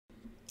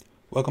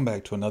Welcome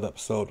back to another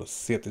episode of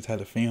Sip the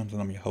Tyler Films,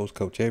 and I'm your host,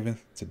 Coach Evans.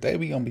 Today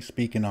we're going to be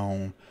speaking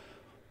on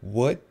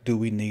what do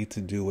we need to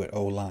do at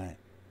O-line.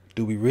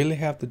 Do we really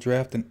have to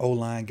draft an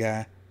O-line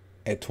guy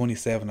at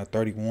 27 or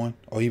 31,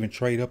 or even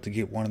trade up to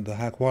get one of the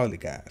high-quality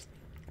guys?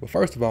 But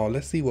first of all,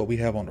 let's see what we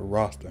have on the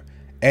roster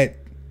at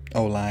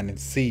O-line and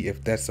see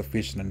if that's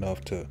sufficient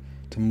enough to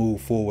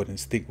move forward and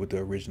stick with the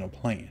original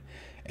plan.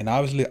 And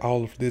obviously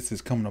all of this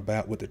is coming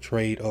about with the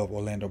trade of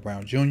Orlando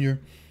Brown Jr.,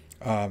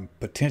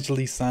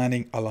 potentially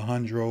signing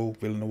Alejandro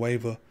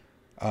Villanueva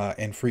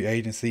in free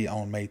agency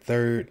on May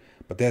 3rd,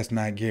 but that's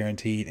not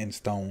guaranteed in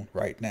stone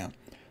right now.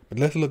 But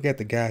let's look at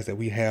the guys that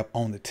we have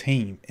on the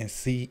team and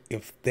see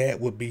if that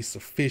would be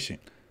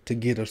sufficient to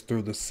get us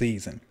through the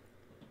season.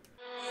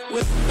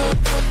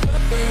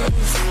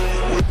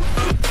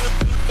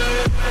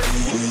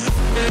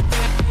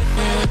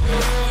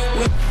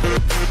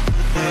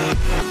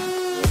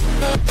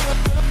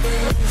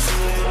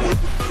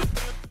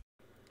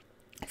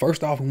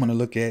 First off, we want to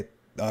look at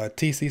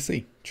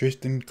TCC,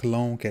 Tristan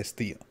Colon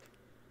Castillo.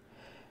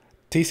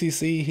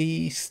 TCC,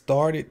 he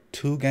started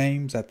 2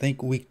 games, I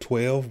think week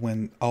 12,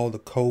 when all the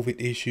COVID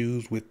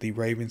issues with the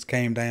Ravens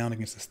came down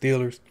against the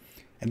Steelers.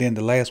 And then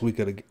the last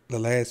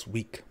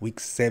week, week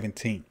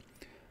 17.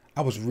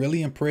 I was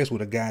really impressed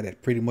with a guy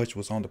that pretty much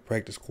was on the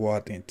practice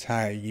squad the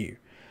entire year.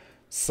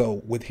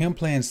 So with him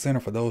playing center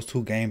for those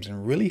 2 games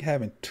and really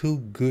having 2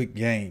 good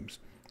games,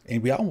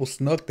 and we almost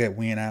snuck that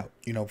win out,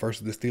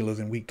 versus the Steelers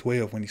in week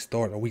 12 when he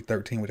started, or week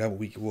 13, whatever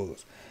week it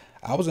was.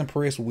 I was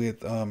impressed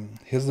with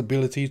his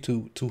ability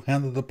to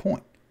handle the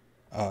point.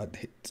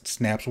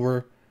 Snaps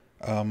were,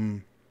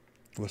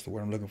 what's the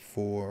word I'm looking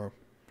for?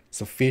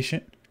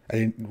 Sufficient.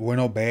 Were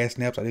no bad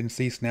snaps. I didn't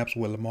see snaps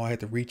where Lamar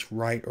had to reach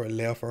right or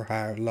left or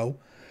high or low.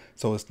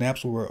 So the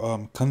snaps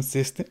were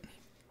consistent.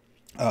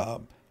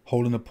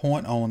 Holding the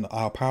point on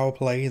our power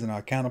plays and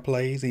our counter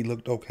plays. He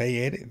looked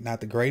okay at it. Not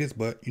the greatest,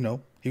 but,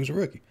 he was a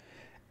rookie.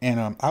 And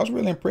I was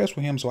really impressed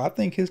with him, so I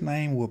think his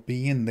name will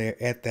be in there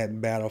at that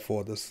battle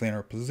for the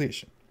center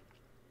position.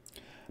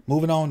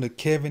 Moving on to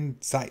Kevin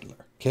Zeitler.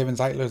 Kevin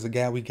Zeitler is a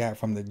guy we got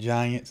from the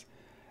Giants.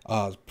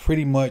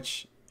 Pretty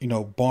much,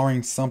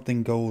 barring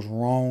something goes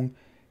wrong,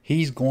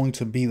 he's going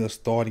to be the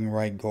starting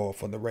right guard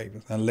for the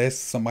Ravens, unless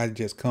somebody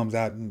just comes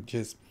out and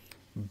just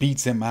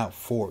beats him out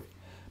for it.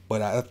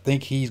 But I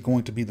think he's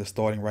going to be the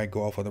starting right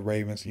guard for the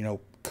Ravens,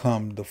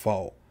 come the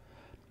fall.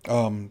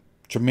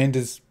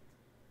 Tremendous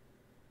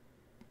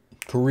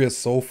career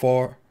so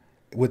far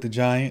with the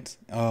Giants.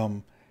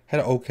 Had an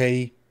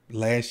okay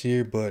last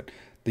year, but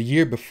the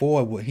year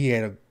before he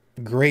had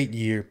a great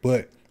year,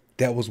 but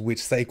that was with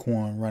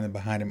Saquon running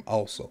behind him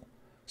also.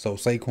 So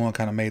Saquon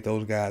kind of made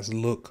those guys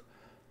look,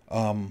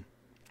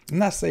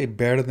 not say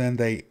better than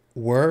they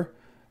were,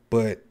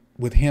 but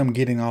with him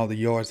getting all the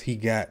yards he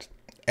got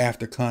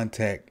after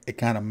contact, it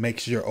kind of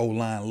makes your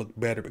O-line look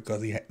better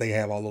because they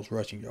have all those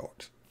rushing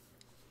yards.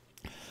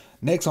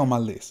 Next on my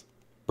list,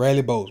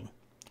 Bradley Bozeman.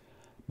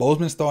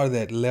 Bozeman started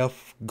at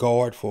left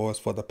guard for us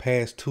for the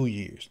past 2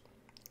 years.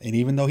 And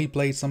even though he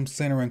played some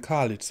center in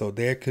college, so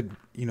there could,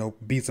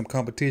 be some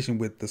competition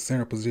with the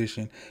center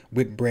position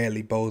with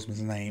Bradley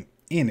Bozeman's name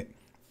in it.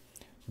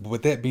 But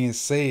with that being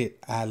said,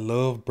 I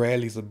love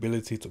Bradley's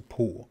ability to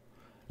pull.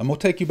 I'm going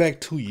to take you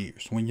back 2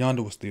 years when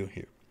Yonder was still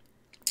here.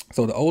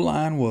 So the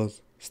O-line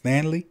was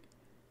Stanley,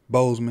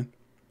 Bozeman,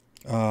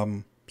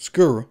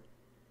 Skura,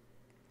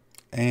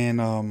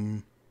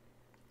 and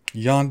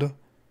Yonder,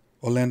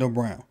 Orlando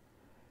Brown.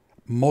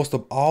 Most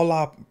of all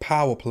our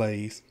power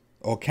plays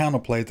or counter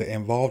plays that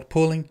involved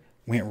pulling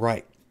went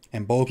right.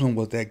 And Bozeman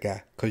was that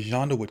guy. Because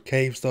Yonder would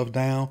cave stuff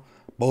down.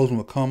 Bozeman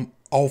would come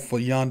off for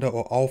Yonder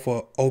or off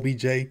for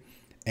OBJ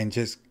and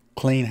just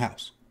clean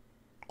house.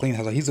 Clean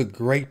house. He's a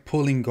great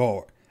pulling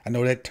guard. I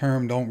know that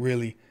term don't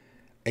really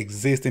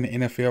exist in the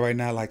NFL right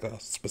now, like a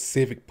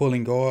specific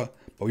pulling guard.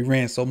 But we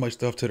ran so much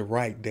stuff to the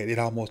right that it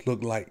almost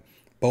looked like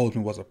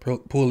Bozeman was a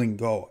pulling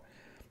guard.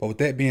 But with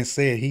that being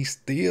said,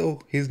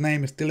 his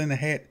name is still in the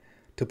hat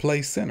to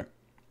play center.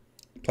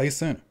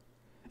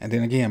 And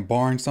then again,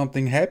 barring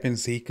something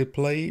happens, he could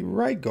play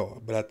right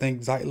guard. But I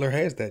think Zeitler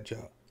has that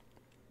job.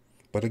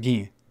 But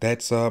again,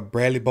 that's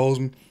Bradley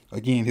Bozeman.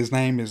 Again, his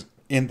name is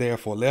in there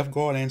for left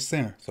guard and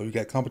center. So you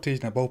got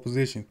competition at both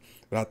positions.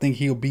 But I think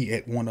he'll be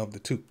at one of the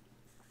 2.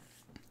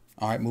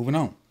 All right, moving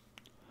on.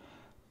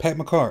 Pat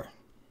McCarry.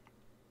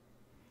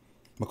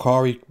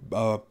 McCarry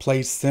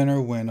played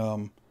center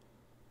when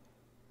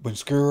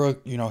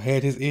Skura,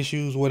 had his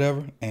issues,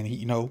 whatever, and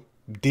he,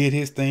 did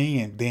his thing,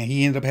 and then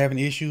he ended up having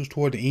issues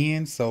toward the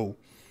end. So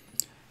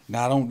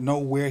now I don't know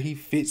where he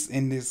fits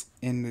in this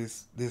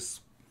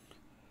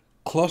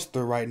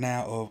cluster right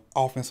now of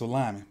offensive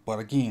linemen. But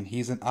again,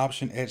 he's an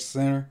option at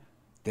center.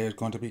 There's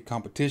going to be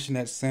competition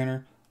at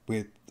center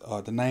with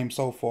the names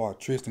so far: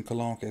 Tristan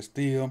Colon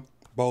Castillo,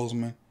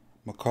 Bozeman,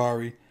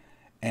 McCarry,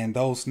 and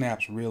those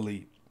snaps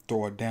really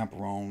throw a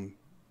damper on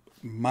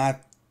my.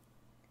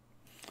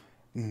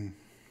 Let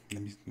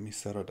me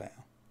settle down.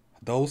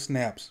 Those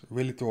snaps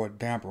really throw a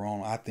damper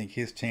on, I think,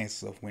 his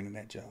chances of winning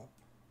that job.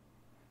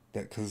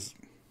 Because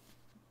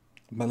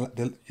But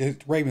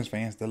Ravens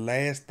fans, the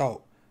last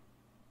thought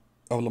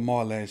of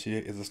Lamar last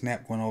year is a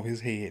snap going over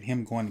his head,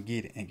 him going to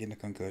get it and getting a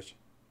concussion.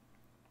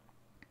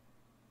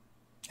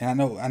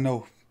 And I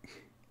know.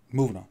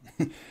 Moving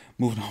on,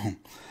 moving on.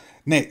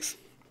 Next,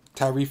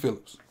 Tyree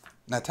Phillips.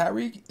 Now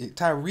Tyree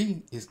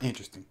is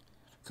interesting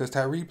because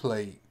Tyree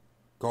played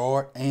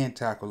guard and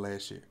tackle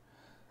last year.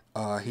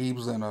 He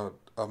was in a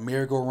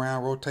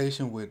merry-go-round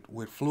rotation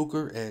with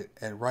Fluker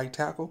at right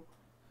tackle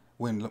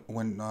when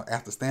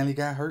after Stanley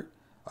got hurt.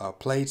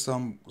 Played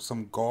some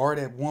guard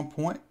at one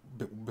point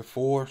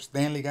before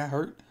Stanley got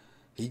hurt.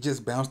 He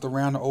just bounced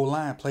around the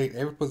O-line, played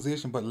every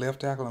position but left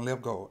tackle and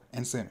left guard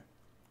and center.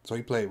 So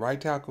he played right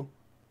tackle,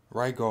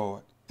 right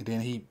guard, and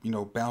then he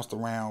bounced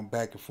around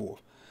back and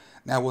forth.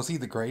 Now, was he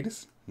the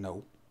greatest?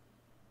 No.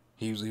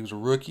 He was a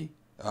rookie,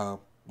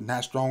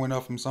 not strong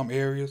enough in some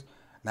areas,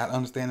 not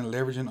understanding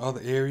leverage in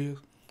other areas,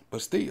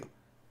 but still,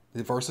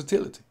 the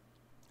versatility.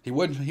 He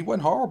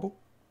wasn't horrible.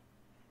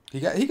 He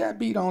got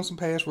beat on some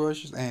pass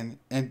rushes, and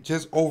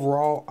just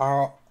overall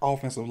our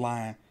offensive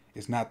line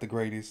is not the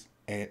greatest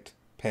at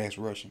pass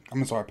rushing.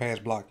 Pass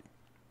blocking.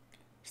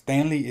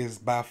 Stanley is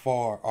by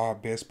far our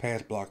best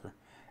pass blocker,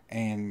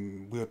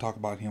 and we'll talk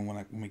about him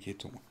when we get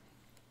to him.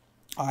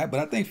 All right, but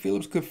I think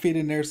Phillips could fit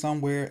in there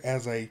somewhere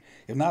as if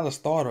not a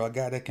starter, a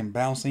guy that can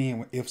bounce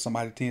in if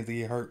somebody tends to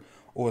get hurt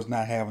or is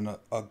not having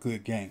a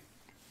good game.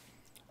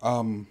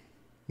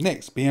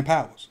 Next, Ben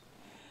Powers.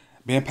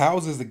 Ben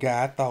Powers is the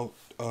guy I thought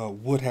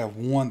would have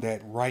won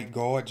that right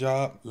guard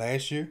job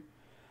last year,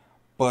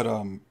 but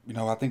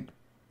I think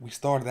we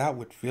started out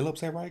with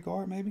Phillips at right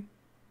guard, maybe.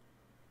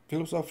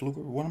 Phillips or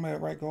Fluker, one of them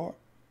at right guard.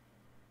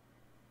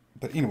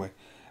 But anyway,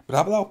 but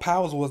I thought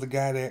Powers was the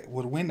guy that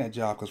would win that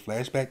job because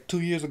flashback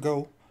 2 years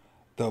ago,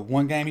 the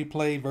one game he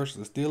played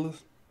versus the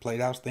Steelers played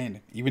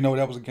outstanding. Even though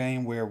that was a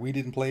game where we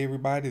didn't play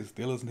everybody, the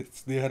Steelers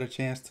still had a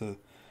chance to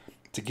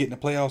get in the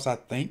playoffs, I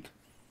think.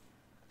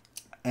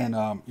 And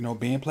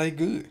Ben played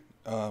good,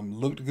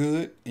 looked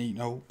good.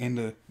 And,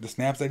 in the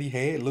snaps that he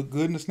had, looked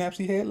good in the snaps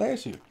he had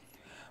last year.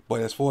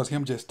 But as far as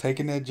him just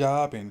taking that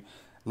job and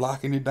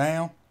locking it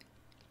down,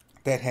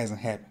 that hasn't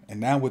happened. And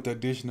now with the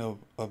addition of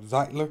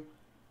Zeitler,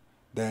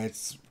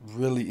 that's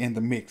really in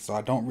the mix. So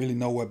I don't really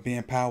know where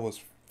Ben Powers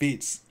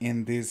fits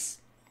in this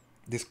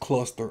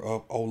cluster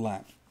of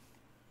O-line.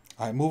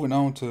 All right, moving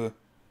on to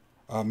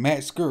Matt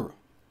Skura.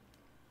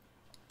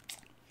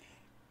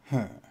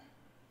 Now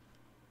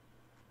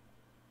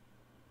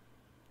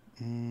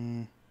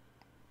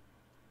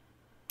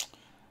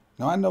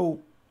I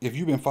know if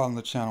you've been following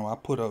the channel, I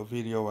put a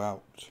video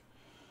out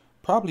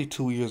probably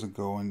 2 years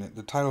ago, and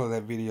the title of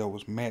that video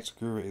was Matt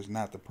Skura is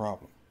not the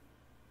problem.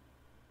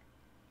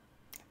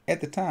 At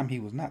the time, he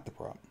was not the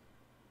problem.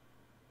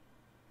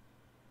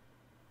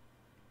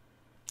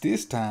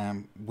 This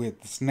time,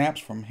 with the snaps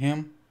from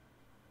him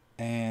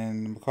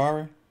and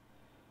McCarry,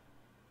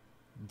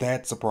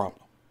 that's a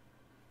problem.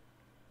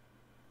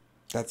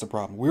 That's a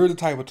problem. We're the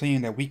type of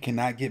team that we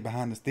cannot get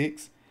behind the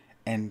sticks,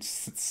 and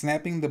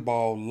snapping the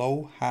ball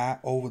low, high,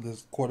 over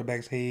the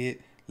quarterback's head,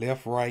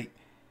 left, right,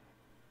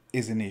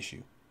 is an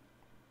issue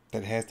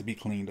that has to be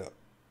cleaned up.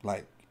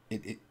 Like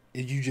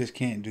you just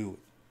can't do it.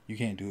 You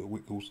can't do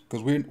it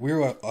because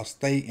we're a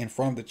stay in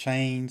front of the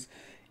chains,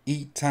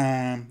 eat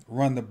time,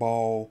 run the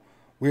ball.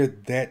 We're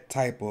that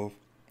type of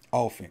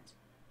offense.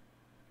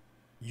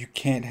 You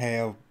can't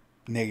have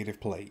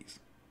negative plays.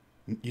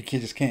 You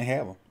just can't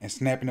have them. And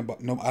snapping the ball.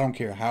 No, I don't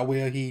care how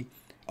well he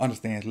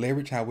understands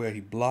leverage, how well he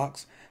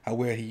blocks, how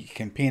well he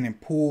can pin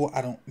and pull.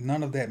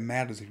 None of that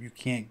matters if you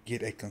can't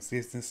get a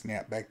consistent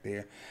snap back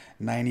there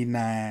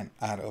 99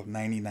 out of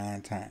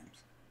 99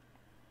 times.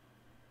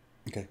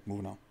 Okay,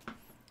 moving on.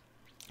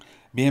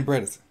 Ben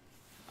Bredesen.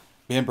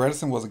 Ben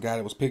Bredesen was a guy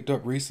that was picked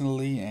up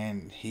recently,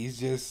 and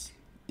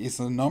it's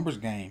a numbers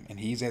game, and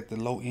he's at the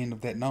low end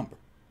of that number.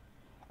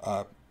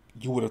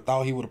 You would have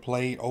thought he would have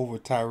played over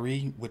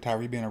Tyree, with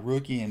Tyree being a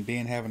rookie and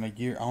Ben having a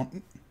year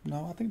on.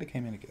 No, I think they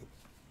came in together.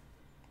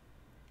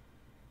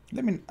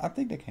 I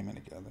think they came in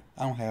together.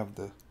 I don't have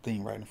the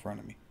thing right in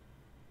front of me.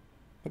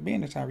 But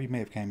Ben and Tyree may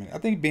have came in. I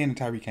think Ben and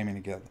Tyree came in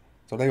together.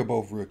 So they were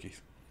both rookies.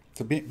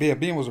 So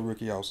Ben was a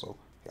rookie also.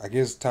 I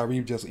guess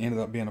Tyree just ended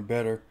up being a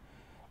better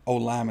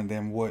O-lineman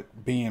than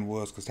what Ben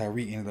was, because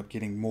Tyree ended up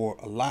getting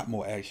a lot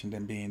more action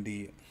than Ben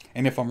did.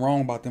 And if I'm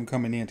wrong about them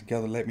coming in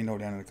together, let me know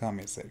down in the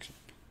comment section.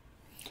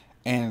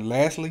 And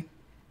lastly,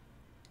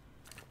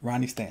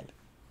 Ronnie Stanley.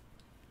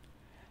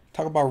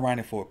 Talk about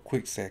Ronnie for a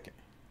quick second.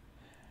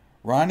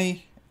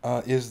 Ronnie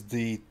is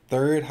the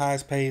third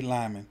highest paid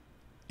lineman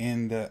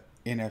in the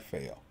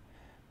NFL,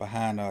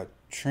 behind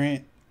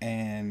Trent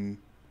and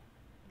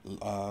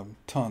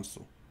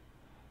Tunsil.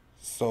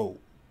 So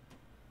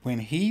when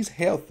he's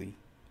healthy,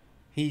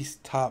 he's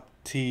top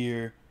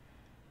tier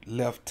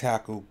left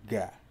tackle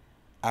guy.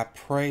 I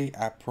pray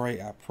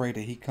that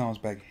he comes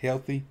back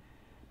healthy,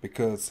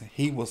 because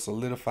he will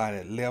solidify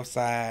that left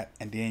side,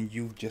 and then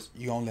you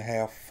only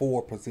have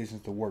 4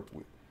 positions to work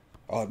with,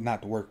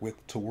 not to work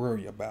with, to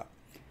worry about.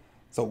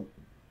 So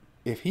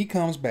if he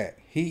comes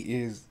back, he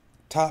is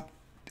top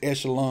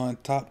echelon,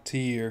 top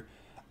tier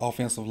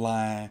offensive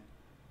line,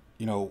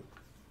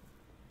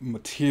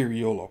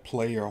 material or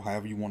player or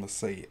however you want to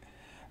say it.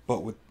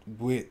 But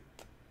with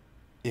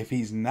if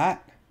he's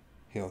not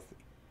healthy,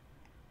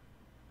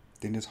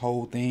 then this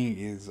whole thing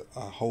is a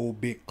whole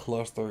big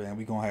cluster, and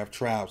we're gonna have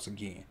tryouts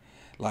again.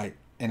 Like,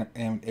 and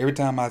every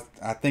time I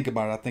think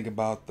about it, I think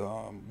about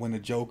when the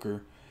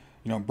Joker,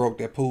 broke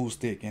that pool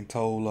stick and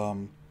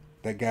told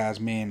that guy's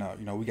men,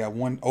 we got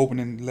one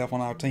opening left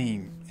on our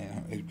team,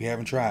 and we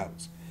having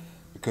tryouts.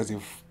 Because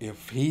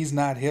if he's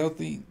not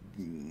healthy,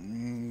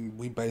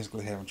 we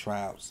basically having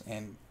tryouts,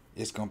 and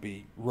it's gonna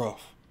be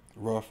rough.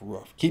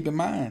 Keep in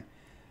mind,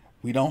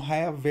 we don't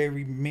have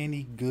very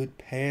many good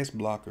pass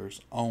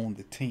blockers on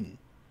the team.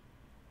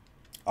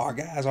 Our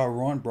guys are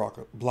run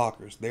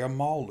blockers. They're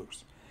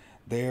maulers.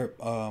 They're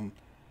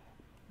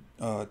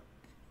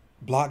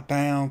block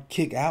down,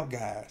 kick out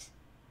guys,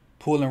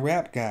 pull and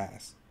wrap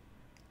guys.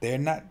 They're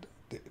not.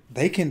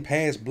 They can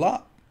pass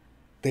block.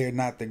 They're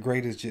not the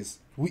greatest.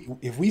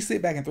 If we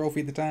sit back and throw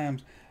 50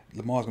 times,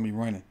 Lamar's gonna be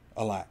running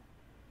a lot,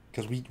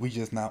 because we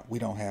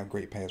don't have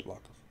great pass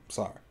blockers.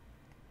 Sorry.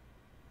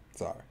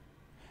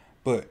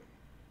 But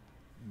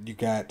you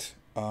got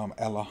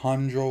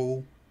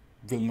Alejandro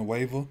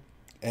Villanueva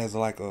as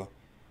like a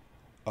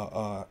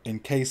in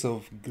case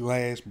of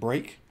glass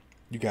break.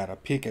 You got a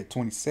pick at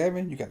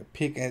 27. You got a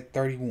pick at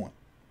 31.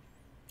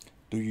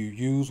 Do you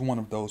use one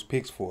of those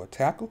picks for a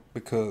tackle?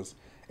 Because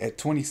at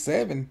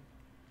 27,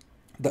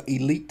 the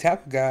elite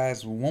tackle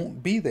guys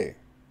won't be there.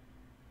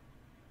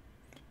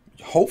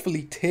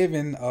 Hopefully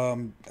Tevin,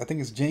 I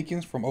think it's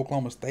Jenkins from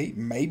Oklahoma State,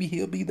 maybe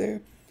he'll be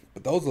there.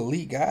 But those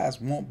elite guys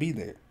won't be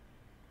there.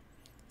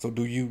 So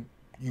do you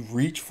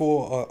reach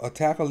for a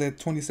tackle at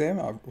 27,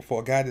 or for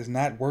a guy that's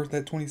not worth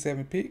that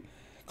 27 pick?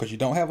 Because you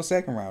don't have a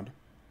second rounder.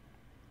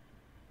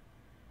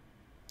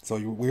 So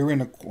we're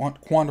in a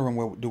quandary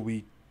where do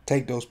we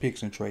take those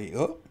picks and trade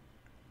up?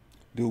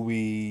 Do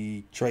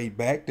we trade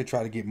back to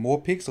try to get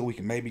more picks so we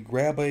can maybe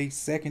grab a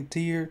second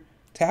tier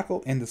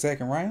tackle in the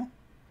second round?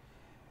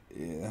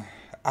 Yeah,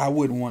 I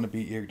wouldn't want to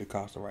be Eric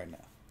DeCosta right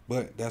now,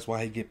 but that's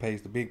why he get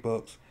paid the big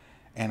bucks.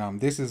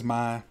 And this is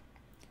my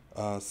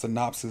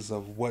synopsis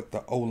of what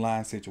the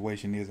O-line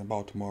situation is in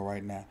Baltimore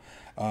right now.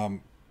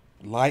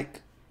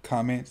 Like,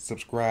 comment,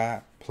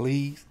 subscribe,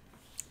 please.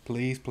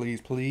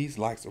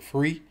 Likes are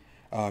free.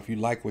 If you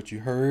like what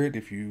you heard,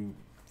 if you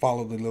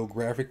follow the little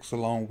graphics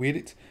along with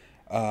it,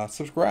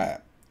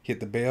 subscribe. Hit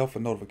the bell for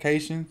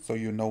notifications so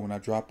you'll know when I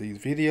drop these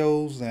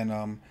videos.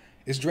 And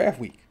it's draft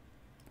week.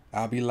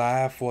 I'll be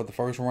live for the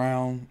first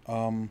round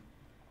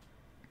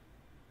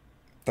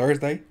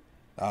Thursday.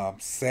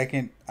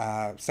 Second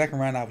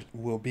round I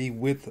will be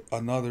with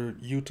another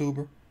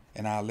YouTuber,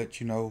 and I'll let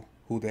you know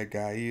who that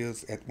guy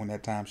is when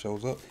that time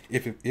shows up,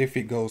 if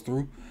it goes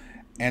through.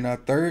 And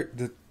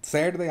the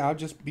Saturday I'll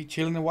just be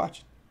chilling and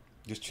watching.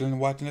 Just chilling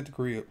and watching at the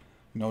crib.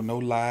 No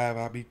live.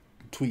 I'll be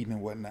tweeting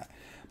and whatnot.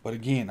 But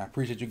again, I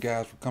appreciate you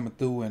guys for coming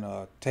through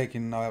and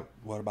taking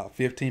about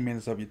 15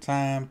 minutes of your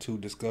time to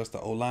discuss the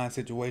O-line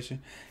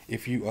situation.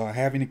 If you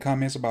have any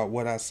comments about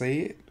what I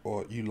said,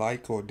 or you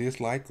like or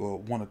dislike, or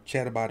want to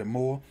chat about it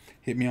more,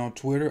 hit me on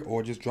Twitter,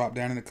 or just drop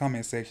down in the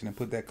comment section and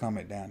put that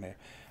comment down there.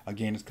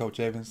 Again, it's Coach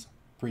Evans.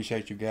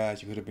 Appreciate you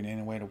guys. You could have been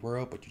anywhere in the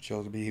world, but you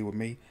chose to be here with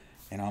me,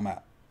 and I'm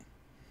out.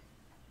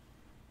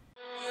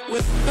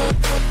 With